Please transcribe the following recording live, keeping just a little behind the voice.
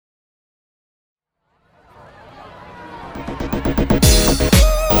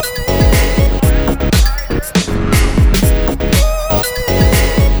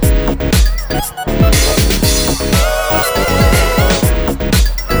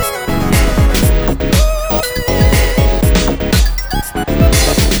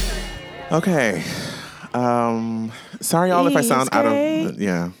Okay. Sorry, y'all, if I sound out of...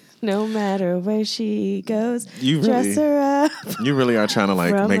 Yeah. No matter where she goes, You dress her up. You really are trying to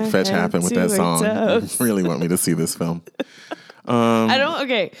like From make her fetch head happen with to that her song. toes. You really want me to see this film.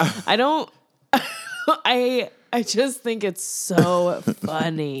 I just think it's so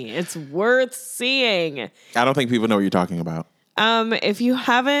funny. It's worth seeing. I don't think people know what you're talking about. If you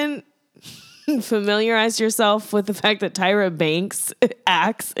haven't familiarized yourself with the fact that Tyra Banks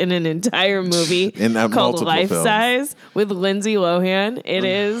acts in an entire movie called Life films. Size with Lindsay Lohan, it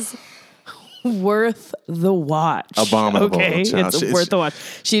is worth the watch. Abominable. Okay, it's worth the watch.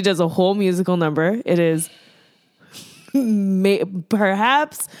 She does a whole musical number. It is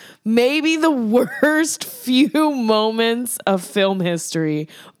perhaps maybe the worst few moments of film history,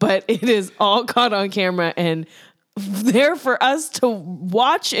 but it is all caught on camera and there for us to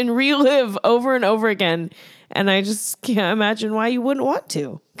watch and relive over and over again. And I just can't imagine why you wouldn't want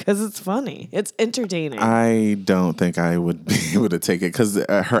to, because it's funny. It's entertaining. I don't think I would be able to take it because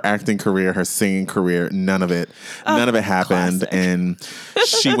her acting career, her singing career, none of it happened. Classic. And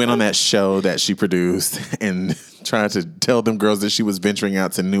she went on that show that she produced and tried to tell them girls that she was venturing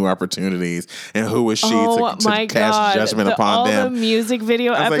out to new opportunities. And who was she to cast judgment upon them? All the music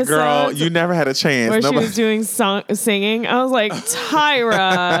video I was episodes. like, girl, you never had a chance. Where she was doing singing. I was like,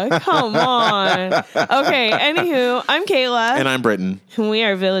 Tyra, come on. Okay, anywho, I'm Kayla. And I'm Britton. And we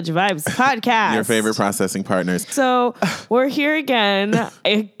are Village Vibes Podcast. Your favorite processing partners. So we're here again.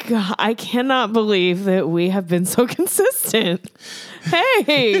 I cannot believe that we have been so consistent.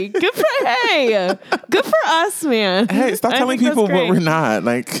 Hey, good for us, man. Hey, stop telling people what we're not.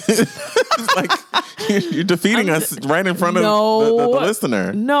 Like, it's like you're defeating us right in front of the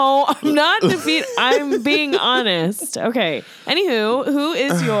listener. No, I'm not defeating. I'm being honest. Okay. Anywho, who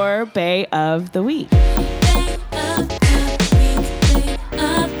is your Bae of the Week?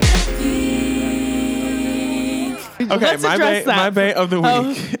 Okay, my Bae of the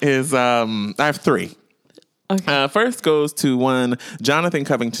Week is I have three. Okay. First goes to one Jonathan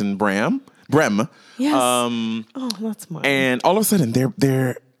Covington Brem. Yes. That's mine. And all of a sudden,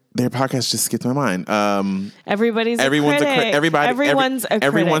 their podcast just skipped my mind. Everyone's a critic. Everyone's a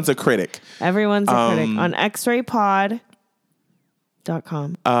critic. Everyone's a critic on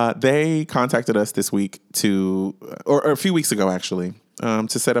xraypod.com. They contacted us this week or a few weeks ago actually, to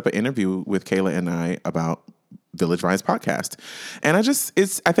set up an interview with Kayla and I about Village Vibes podcast. And I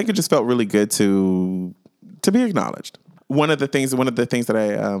think it just felt really good to be acknowledged. One of the things that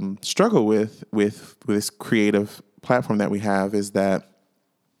I struggle with this creative platform that we have is that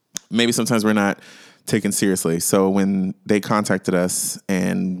maybe sometimes we're not taken seriously. So when they contacted us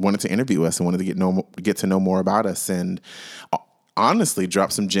and wanted to interview us and wanted to get to know more about us and honestly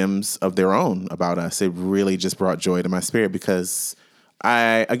drop some gems of their own about us, it really just brought joy to my spirit because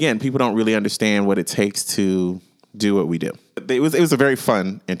people don't really understand what it takes to do what we do. It was a very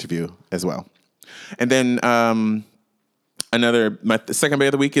fun interview as well. And then my second Bae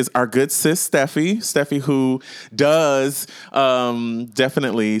of the Week is our good sis Steffi, who does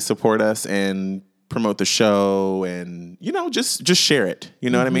definitely support us and promote the show and just share it. You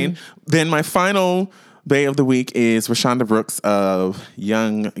know what I mean? Then my final Bae of the Week is Rashonda Brooks of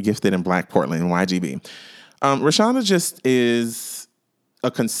Young, Gifted, and Black Portland, YGB. Rashonda just is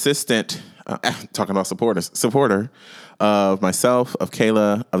a consistent talking about supporter of myself, of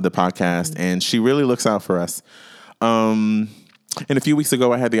Kayla, of the podcast, and she really looks out for us. And a few weeks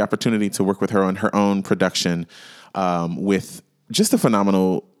ago, I had the opportunity to work with her on her own production with just a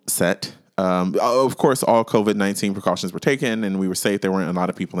phenomenal set. Of course, all COVID-19 precautions were taken, and we were safe. There weren't a lot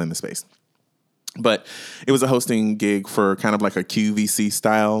of people in the space. But it was a hosting gig for kind of like a QVC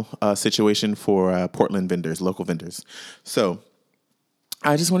style situation for Portland vendors, local vendors. So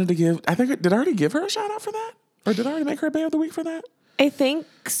I just wanted to did I already give her a shout out for that? Or did I already make her a Bae of the Week for that? I think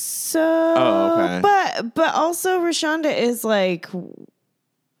so. Oh, okay. But also Rashonda is like,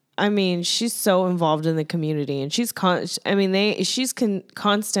 I mean, she's so involved in the community and she's constantly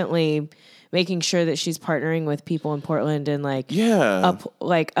making sure that she's partnering with people in Portland and uplifting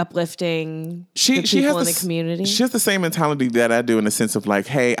people in the community. She has the same mentality that I do in the sense of like,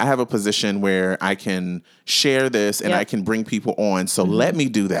 hey, I have a position where I can share this and I can bring people on. So let me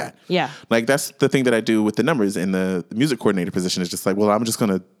do that. Yeah. Like that's the thing that I do with the numbers in the music coordinator position is just like, well, I'm just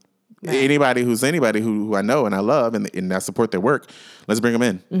going to anybody who I know and I love and I support their work, let's bring them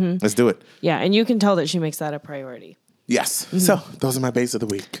in. Mm-hmm. Let's do it. Yeah. And you can tell that she makes that a priority. Yes. Mm-hmm. So those are my Baes of the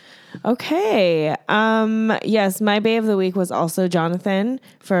Week. Okay. Yes, my Bae of the Week was also Jonathan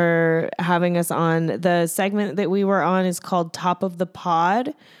for having us on. The segment that we were on is called Top of the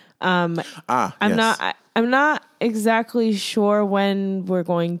Pod. I'm I'm not exactly sure when we're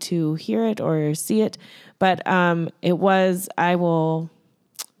going to hear it or see it, but it was, I will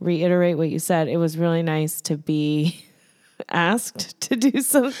reiterate what you said. It was really nice to be asked to do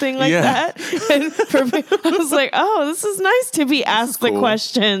something like that. And for me, I was like, oh, this is nice to be asked the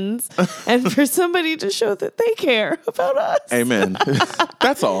questions and for somebody to show that they care about us. Amen.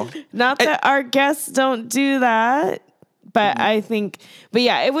 That's all. Not that our guests don't do that, but I think, but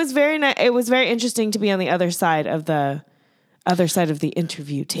yeah, it was very nice. It was very interesting to be on the other side of the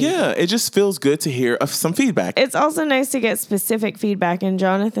interview table. Yeah, it just feels good to hear some feedback. It's also nice to get specific feedback, and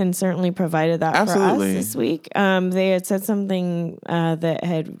Jonathan certainly provided that for us this week. They had said something that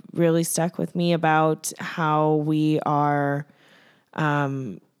had really stuck with me about how we are,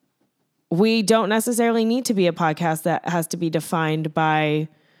 we don't necessarily need to be a podcast that has to be defined by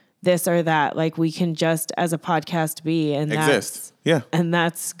this or that. Like, we can just, as a podcast, be and exist. Yeah. And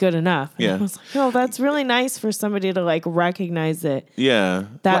that's good enough. And I was like, oh, that's really nice for somebody to like recognize it. Yeah.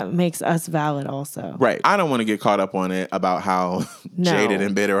 That makes us valid also. Right. I don't want to get caught up on it about how jaded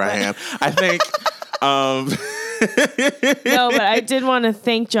and bitter I am. I think no, but I did want to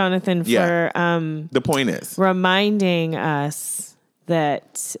thank Jonathan for the point is reminding us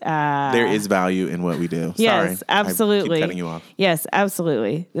that there is value in what we do. Yes, Sorry, absolutely. I keep cutting you off. Yes,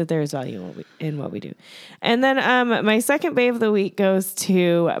 absolutely. That there is value in what we do. And then my second babe of the week goes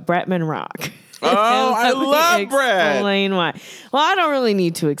to Bretman Rock. Oh, I love Brett. Explain why. Well, I don't really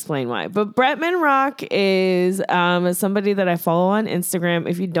need to explain why. But Bretman Rock is somebody that I follow on Instagram.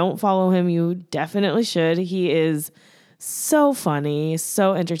 If you don't follow him, you definitely should. He is so funny,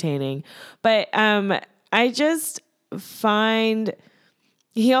 so entertaining. But I just find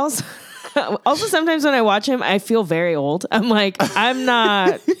he also sometimes when I watch him, I feel very old. I'm like,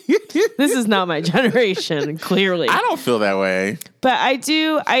 this is not my generation, clearly. I don't feel that way. But I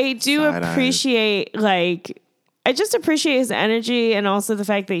do appreciate, like, I just appreciate his energy and also the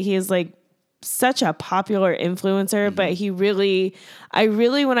fact that he is like such a popular influencer, but I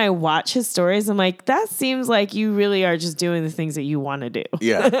really, when I watch his stories, I'm like, that seems like you really are just doing the things that you want to do.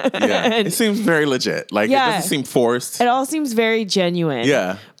 Yeah. It seems very legit. Like, it doesn't seem forced. It all seems very genuine.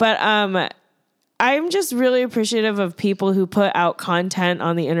 Yeah. But I'm just really appreciative of people who put out content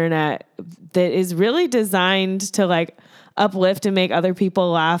on the internet that is really designed to like uplift and make other people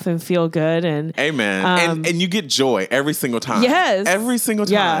laugh and feel good. And amen. And you get joy every single time. Yes. Every single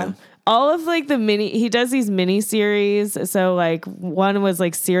time. Yeah. All of like he does these mini series. So like one was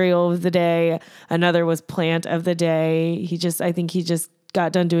like cereal of the day. Another was plant of the day. I think he just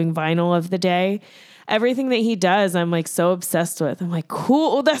got done doing vinyl of the day. Everything that he does, I'm like so obsessed with. I'm like,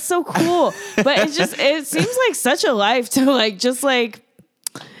 cool. That's so cool. But it seems like such a life to like, just like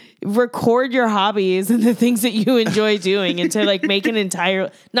record your hobbies and the things that you enjoy doing and to like make an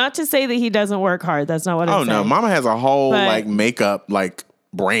entire, not to say that he doesn't work hard. That's not what I'm saying. Oh no. Mama has a whole like makeup, like,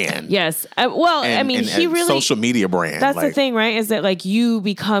 brand. Yes. He really social media brand. That's the thing, right? Is that like you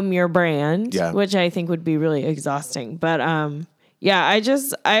become your brand, yeah. Which I think would be really exhausting. But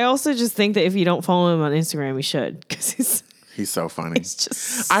I also just think that if you don't follow him on Instagram, you should, because he's so funny. It's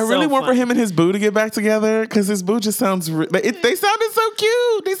just I really want for him and his boo to get back together, because his boo just sounds. They sounded so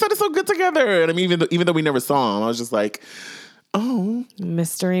cute. They sounded so good together. And I mean, even though we never saw him, I was just like, oh,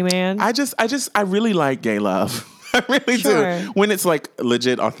 mystery man. I really like gay love. I really do. When it's like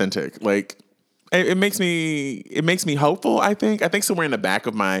legit authentic. Like it makes me hopeful, I think. I think somewhere in the back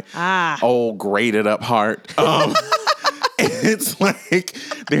of my old grated up heart. It's like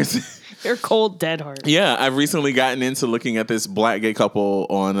there's their cold dead heart. Yeah, I've recently gotten into looking at this black gay couple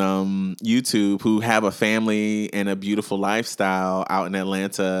on YouTube who have a family and a beautiful lifestyle out in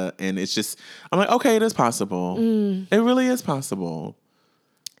Atlanta, and it's just I'm like, okay, it is possible. It really is possible.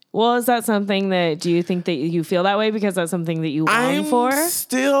 Well, is that something do you think that you feel that way because that's something that you long for? I'm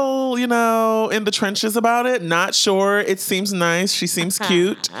still, in the trenches about it. Not sure. It seems nice. She seems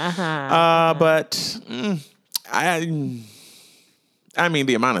cute. But I mean,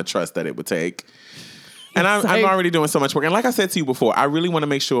 the amount of trust that it would take. And I'm already doing so much work. And like I said to you before, I really want to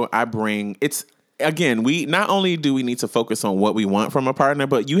make sure I bring again, we not only do we need to focus on what we want from a partner,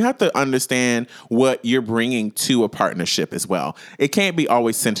 but you have to understand what you're bringing to a partnership as well. It can't be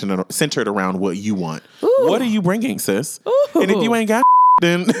always centered around what you want. Ooh. What are you bringing, sis? Ooh. And if you ain't got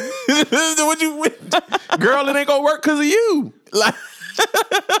then what you girl, it ain't gonna work because of you. Like,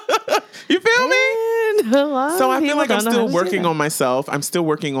 you feel me? So I feel like I'm still working on myself. I'm still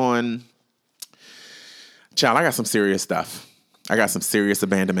working on. Child, I got some serious stuff. I got some serious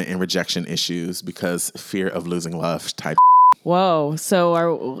abandonment and rejection issues because fear of losing love type. Whoa.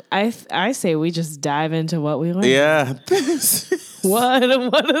 So I say we just dive into what we learned. Yeah. What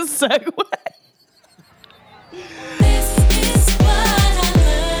a segue.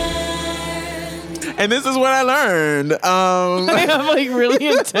 And this is what I learned. I have like really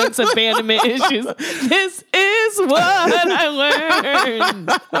intense abandonment issues. This is what I learned.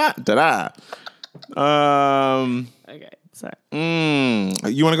 Ta-da. Okay, sorry.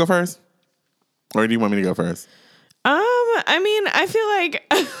 You want to go first? Or do you want me to go first? I mean, I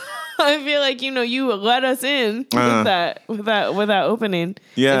feel like you let us in with that opening.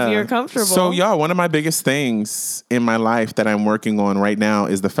 Yeah. If you're comfortable. So y'all, one of my biggest things in my life that I'm working on right now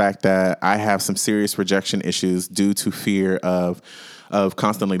is the fact that I have some serious rejection issues due to fear of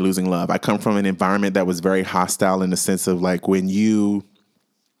constantly losing love. I come from an environment that was very hostile in the sense of like when you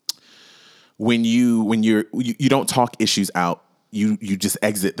don't talk issues out. You just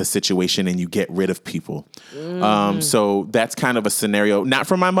exit the situation and you get rid of people. So that's kind of a scenario, not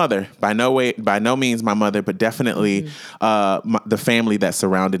from my mother, by no means my mother, but definitely the family that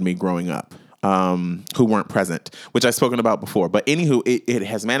surrounded me growing up, who weren't present, which I've spoken about before. But anywho, it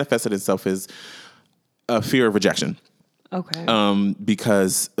has manifested itself as a fear of rejection. Okay.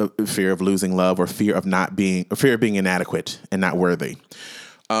 Because of fear of losing love or fear of being inadequate and not worthy.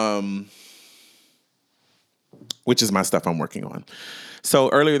 Which is my stuff I'm working on. So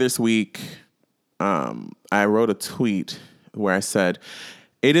earlier this week, I wrote a tweet where I said,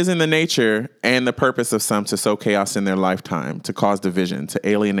 "It is in the nature and the purpose of some to sow chaos in their lifetime, to cause division, to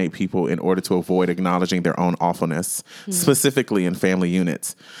alienate people in order to avoid acknowledging their own awfulness, specifically in family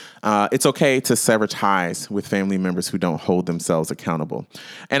units. It's okay to sever ties with family members who don't hold themselves accountable."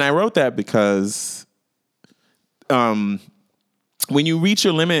 And I wrote that because when you reach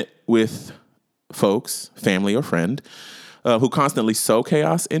your limit with folks, family or friend, who constantly sow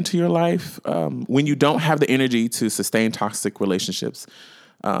chaos into your life, when you don't have the energy to sustain toxic relationships,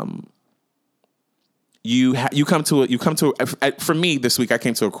 you come to for me this week, I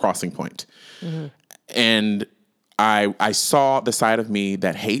came to a crossing point. And I saw the side of me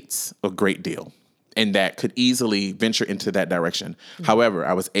that hates a great deal and that could easily venture into that direction. However,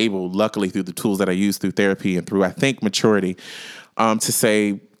 I was able, luckily through the tools that I used through therapy and through, I think, maturity, to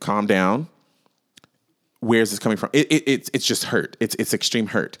say, calm down. Where's this coming from? It's just hurt. It's extreme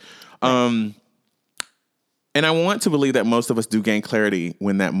hurt. And I want to believe that most of us do gain clarity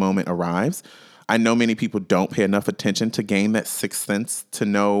when that moment arrives. I know many people don't pay enough attention to gain that sixth sense to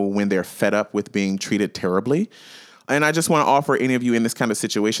know when they're fed up with being treated terribly. And I just want to offer any of you in this kind of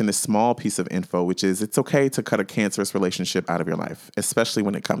situation this small piece of info, which is it's okay to cut a cancerous relationship out of your life, especially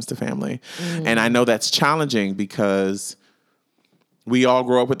when it comes to family. And I know that's challenging because we all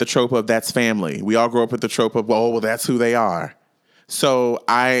grow up with the trope of that's family. We all grow up with the trope of, well, that's who they are. So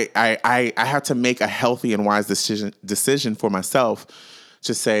I have to make a healthy and wise decision for myself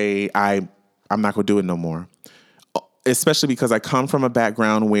to say I'm not going to do it no more. Especially because I come from a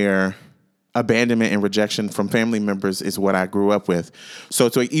background where abandonment and rejection from family members is what I grew up with. So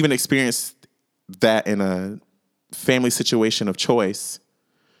to even experience that in a family situation of choice,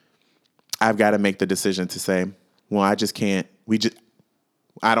 I've got to make the decision to say, well, I just can't.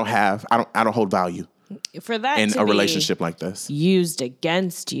 I don't hold value for that in a relationship like this. Used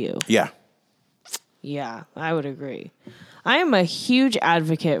against you. Yeah. Yeah, I would agree. I am a huge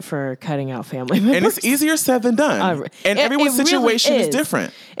advocate for cutting out family members. And it's easier said than done. And everyone's situation really is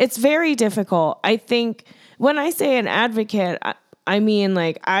different. It's very difficult. I think when I say an advocate, I mean,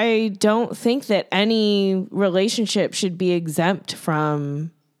 like, I don't think that any relationship should be exempt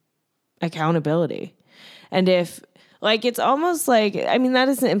from accountability. And if, like, it's almost like, I mean, that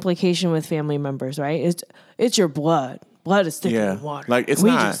is the implication with family members, right? It's your blood. Blood is thicker than water. Like, it's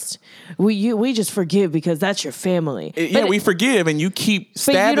not. We just forgive because that's your family. We forgive, and you keep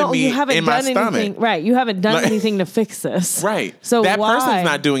stabbing me in my stomach. Right. You haven't done anything to fix this. Right. So that person's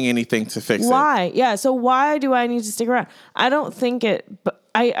not doing anything to fix it. Why? Yeah. So why do I need to stick around? I don't think it, but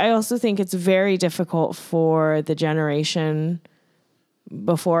I also think it's very difficult for the generation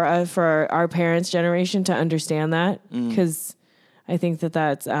before us, for our parents' generation to understand that, because I think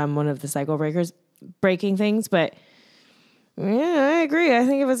that's one of the cycle breaking things. But yeah, I agree. I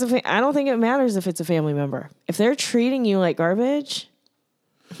think if it's I don't think it matters if it's a family member. If they're treating you like garbage,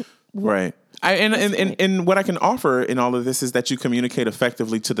 right? And what I can offer in all of this is that you communicate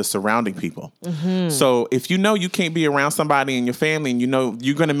effectively to the surrounding people. So if you know you can't be around somebody in your family, and you know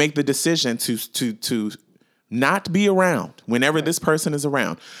you're going to make the decision to not be around whenever this person is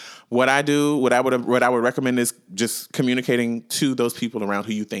around, what I would recommend is just communicating to those people around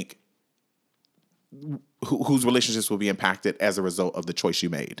who you think whose relationships will be impacted as a result of the choice you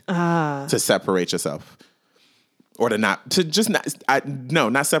made to separate yourself, or not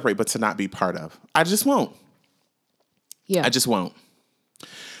separate, but to not be part of. I just won't. Yeah, I just won't.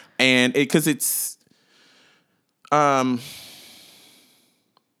 And because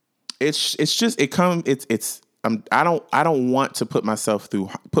It's just I don't want to put myself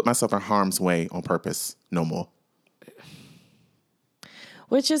in harm's way on purpose no more.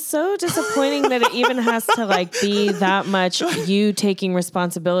 Which is so disappointing that it even has to like be that much you taking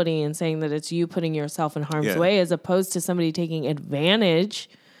responsibility and saying that it's you putting yourself in harm's way, as opposed to somebody taking advantage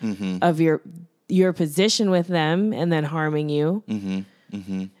of your position with them and then harming you.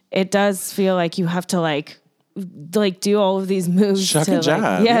 It does feel like you have to like do all of these moves. Shuck to and jive.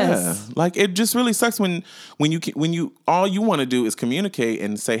 like, yes. Yeah. Like, it just really sucks when you all you want to do is communicate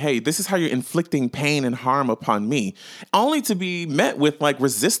and say, hey, this is how you're inflicting pain and harm upon me, only to be met with like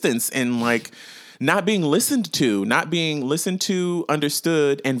resistance and like not being listened to,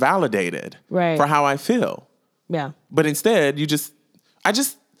 understood, and validated for how I feel. Yeah. But instead,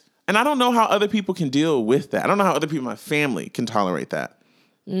 and I don't know how other people can deal with that. I don't know how other people in my family can tolerate that.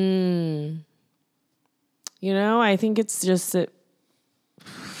 You know, I think it's just that,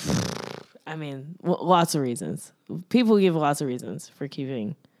 I mean, lots of reasons. People give lots of reasons for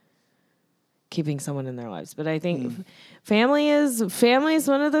keeping someone in their lives. But I think family is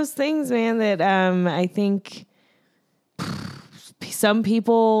one of those things, man, that I think some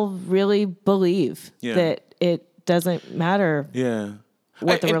people really believe that it doesn't matter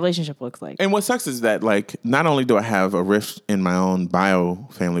what the relationship looks like. And what sucks is that, like, not only do I have a rift in my own bio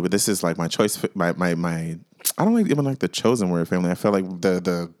family, but this is like my choice, my I don't even like the chosen word family. I felt like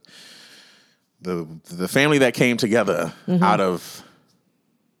the family that came together out of.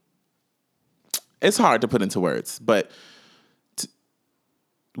 It's hard to put into words, but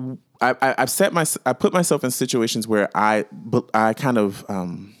I put myself in situations where I kind of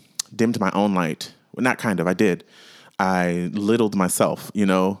dimmed my own light. Well, not kind of, I did. I littled myself,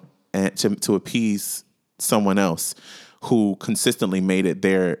 and to appease someone else who consistently made it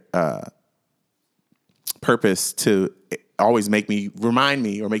their purpose to always remind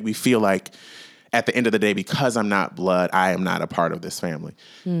me or make me feel like at the end of the day, because I'm not blood, I am not a part of this family.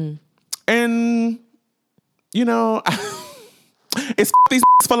 And, it's these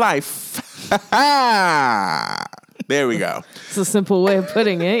for life. There we go. It's a simple way of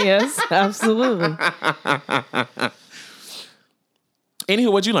putting it. Yes, absolutely.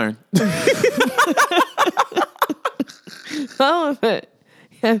 Anywho, what'd you learn? All of it.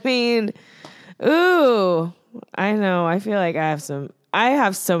 I mean, ooh, I know. I feel like I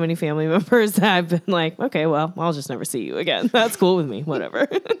have so many family members that I've been like, okay, well, I'll just never see you again. That's cool with me. Whatever.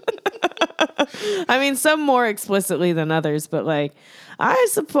 I mean, some more explicitly than others, but like, I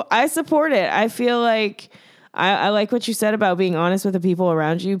support it. I feel like I like what you said about being honest with the people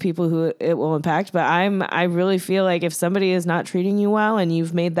around you, people who it will impact. But I really feel like if somebody is not treating you well and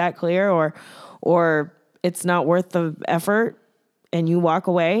you've made that clear, or it's not worth the effort, and you walk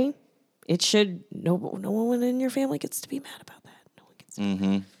away, it should no one in your family gets to be mad about that. No one gets to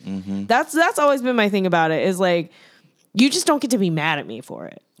be mad. That's always been my thing about it, is like, you just don't get to be mad at me for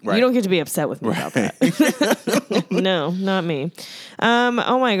it. Right. You don't get to be upset with me about that. No, not me.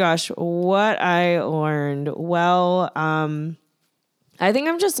 Oh my gosh, what I learned. Well, I think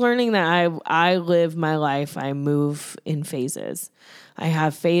I'm just learning that I live my life. I move in phases. I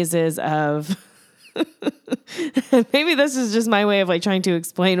have phases of maybe this is just my way of like trying to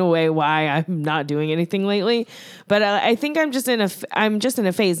explain away why I'm not doing anything lately. But I think I'm just in a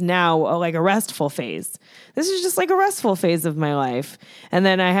phase now, like a restful phase. This is just like a restful phase of my life. And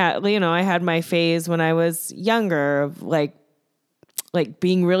then I had my phase when I was younger of like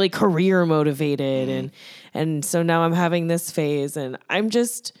being really career motivated. And so now I'm having this phase, and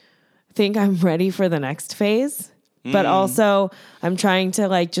think I'm ready for the next phase. But also I'm trying to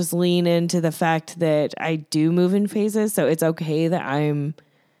like just lean into the fact that I do move in phases. So it's okay that I'm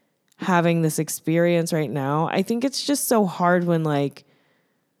having this experience right now. I think it's just so hard when like,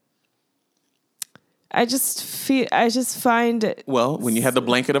 I just find when you have the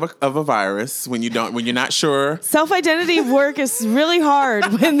blanket of a virus, when you're not sure. Self-identity work is really hard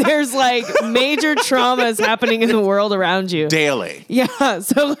when there's like major traumas happening in the world around you daily. Yeah.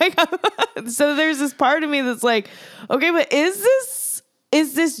 So like, so there's this part of me that's like, okay, but is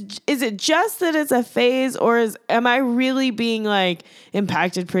it just that it's a phase, or am I really being like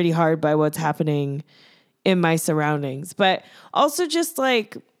impacted pretty hard by what's happening in my surroundings? But also just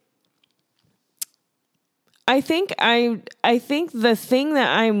like, I think the thing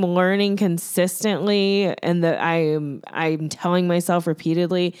that I'm learning consistently and that I'm telling myself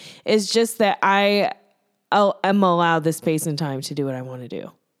repeatedly is just that I'm allowed the space and time to do what I want to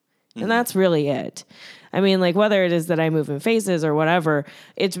do. And that's really it. I mean, like, whether it is that I move in phases or whatever,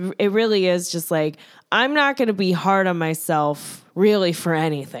 it really is just like, I'm not going to be hard on myself really for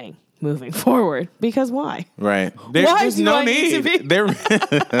anything. moving forward. Because why? Right. Why there's do no I need to need. be- There.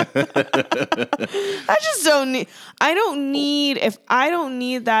 I just don't need. I don't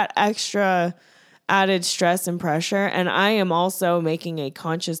need that extra added stress and pressure. And I am also making a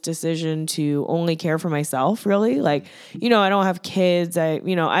conscious decision to only care for myself, really. Like, I don't have kids. I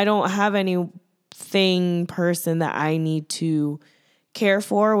don't have anything person that I need to care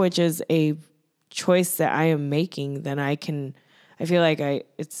for, which is a choice that I am making. Then I feel like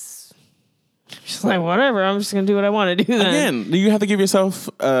it's just like, whatever, I'm just going to do what I want to do then. Again, you have to give yourself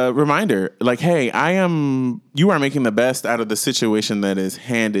a reminder, like, hey, you are making the best out of the situation that is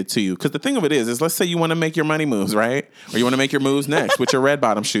handed to you. Because the thing of it is let's say you want to make your money moves, right? Or you want to make your moves next with your red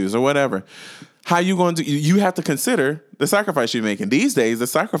bottom shoes or whatever. How you going to, you have to consider the sacrifice you're making. These days, the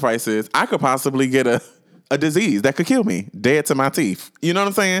sacrifice is I could possibly get a disease that could kill me, dead to my teeth. You know what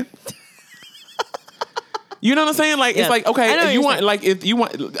I'm saying? You know what I'm saying? Like, yes. It's like, okay, if you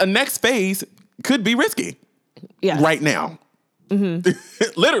want a next phase could be risky. Yes. Right now. Mm-hmm.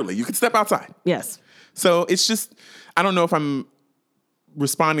 Literally, you could step outside. Yes. So it's just, I don't know if I'm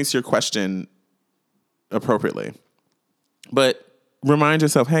responding to your question appropriately, but remind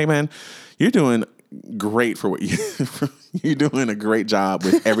yourself, hey man, you're doing great for what you're doing a great job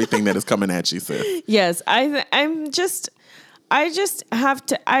with everything that is coming at you, sis. Yes. I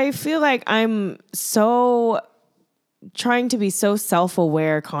feel like I'm so trying to be so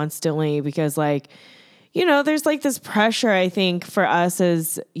self-aware constantly because there's like this pressure, I think, for us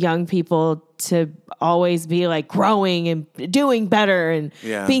as young people to always be like growing and doing better and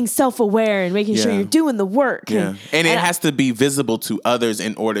being self-aware and making sure you're doing the work. Yeah. And it has to be visible to others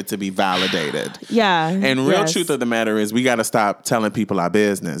in order to be validated. Yeah. And real truth of the matter is we got to stop telling people our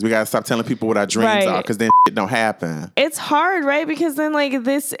business. We got to stop telling people what our dreams are because then it don't happen. It's hard, right? Because then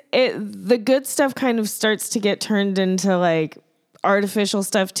the good stuff kind of starts to get turned into like artificial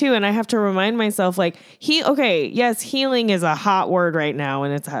stuff too. And I have to remind myself healing is a hot word right now.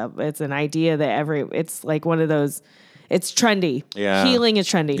 And it's an idea that it's like one of those, it's trendy. Yeah. Healing is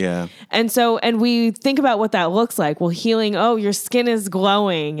trendy. Yeah. And we think about what that looks like. Well, healing, your skin is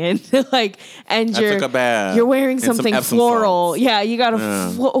glowing and you're wearing something floral. Salts. Yeah. You got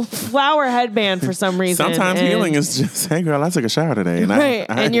a flower headband for some reason. Sometimes healing is just, hey girl, I took a shower today and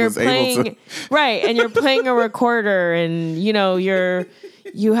and you're playing, and you're playing a recorder and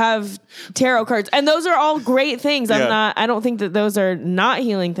you have tarot cards and those are all great things. I don't think that those are not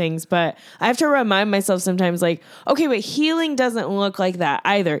healing things, but I have to remind myself sometimes like, okay, but healing doesn't look like that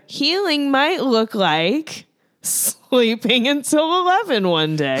either. Healing might look like sleeping until 11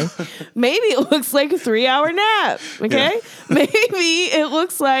 one day. Maybe it looks like a 3-hour nap. Okay. Yeah. Maybe it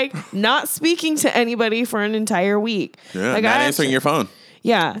looks like not speaking to anybody for an entire week. Yeah. Like not answering your phone.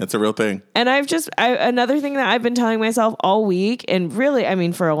 Yeah. That's a real thing. And another thing that I've been telling myself all week, and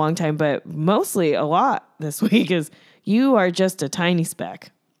really, for a long time, but mostly a lot this week is you are just a tiny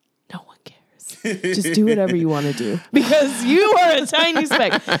speck. No one cares. Just do whatever you want to do because you are a tiny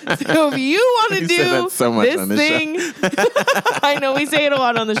speck. So if you want to do this thing, I know we say it a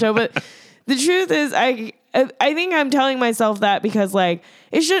lot on the show, but the truth is I think I'm telling myself that because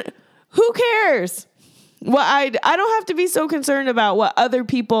who cares? Well, I don't have to be so concerned about what other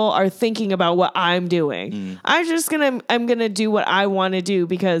people are thinking about what I'm doing. I'm gonna do what I want to do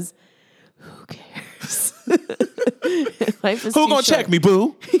because who cares? Life is who gonna check me,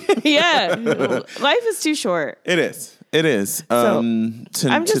 boo? Yeah, life is too short. It is. I'm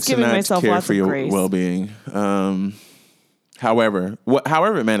just giving myself lots of grace. Well-being. However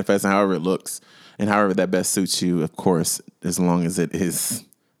it manifests and however it looks and however that best suits you, of course, as long as it is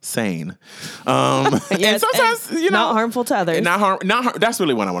sane. Yes, and sometimes, not harmful to others. That's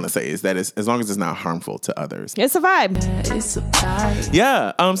really what I want to say is that as long as it's not harmful to others. It's a vibe. It's a vibe.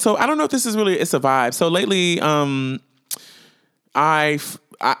 Yeah. So I don't know if this is really, it's a vibe. So lately, I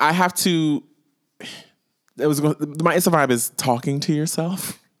have to, my it's a vibe is talking to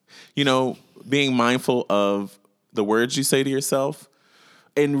yourself, being mindful of the words you say to yourself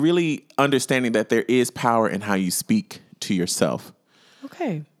and really understanding that there is power in how you speak to yourself.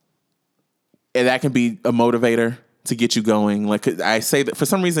 Okay. And that can be a motivator to get you going. Like I say that for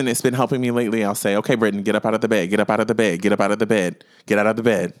some reason it's been helping me lately. I'll say, okay, Britton, get up out of the bed, get up out of the bed, get up out of the bed, get out of the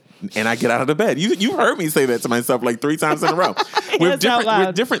bed. And I get out of the bed. You heard me say that to myself like 3 times in a row. with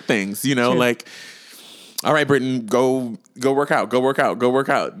different things, True. Like, all right, Britton, go work out, go work out, go work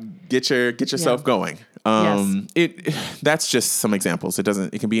out. Get yourself going. That's just some examples.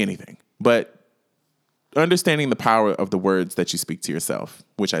 It can be anything. But understanding the power of the words that you speak to yourself,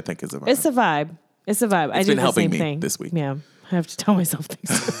 which I think is a vibe. It's a vibe. I do been the helping same me thing this week. Yeah. I have to tell myself things.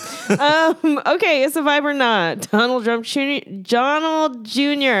 Okay, it's a vibe or not. Donald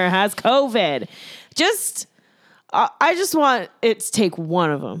Jr. has COVID. I just want it to take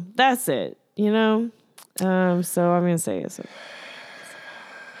one of them. That's it. You know? So I'm going to say it's a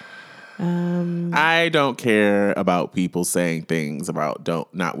I don't care about people saying things about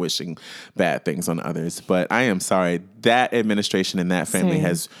not wishing bad things on others, but I am sorry. That administration and that family Same.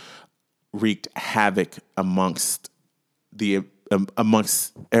 has wreaked havoc amongst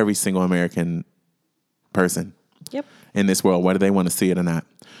every single American person Yep. in this world, whether they want to see it or not.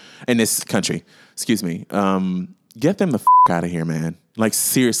 In this country, excuse me. Get them the out of here, man. Like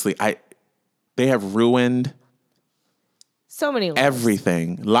seriously, they have ruined So many lives.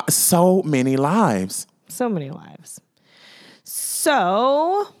 everything. So many lives. So many lives.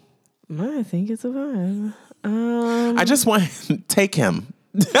 So I think it's a vibe. I just want take him.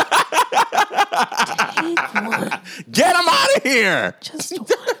 Take one. Get him out of here. Just one.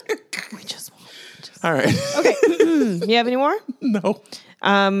 We just want. All right. Okay. You have any more? No.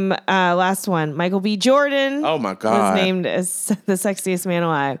 Last one. Michael B. Jordan. Oh my God. Was named as the sexiest man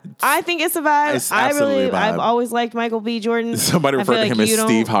alive. I think it's a vibe. It's absolutely a vibe. I've always liked Michael B. Jordan. Somebody referred to him as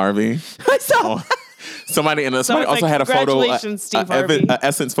Steve Harvey. I saw. Somebody also like, had a photo, congratulations, Steve Harvey. a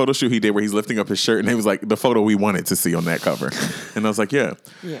Essence photo shoot he did where he's lifting up his shirt, and it was like the photo we wanted to see on that cover. And I was like, yeah.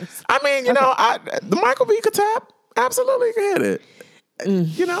 Yes. I mean, you know, the Michael B. could tap. Absolutely get it.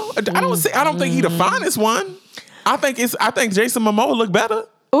 You know, I don't think he the finest one. I think Jason Momoa look better.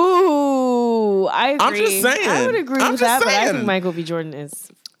 Ooh, I agree. I'm just saying. I would agree I'm with just that, but I saying. think Michael B. Jordan is.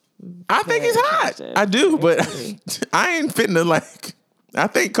 I think he's hot. attractive. I do, but agree. I ain't fitting to like. I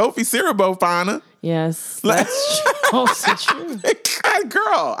think Kofi Siriboe finer. Yes, that's also true.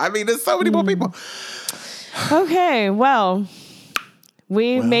 Girl, I mean, there's so many more people. Okay, well,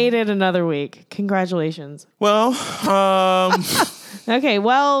 we made it another week. Congratulations. Well, Okay,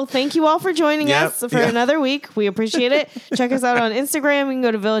 well, thank you all for joining Yep, us for yeah. another week. We appreciate it. Check us out on Instagram. You can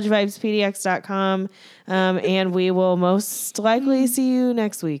go to villagevibespdx.com. And we will most likely see you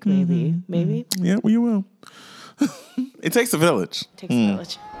next week, maybe. Maybe. yeah, well, you will. It takes a village. Takes a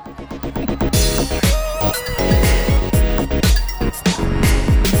village.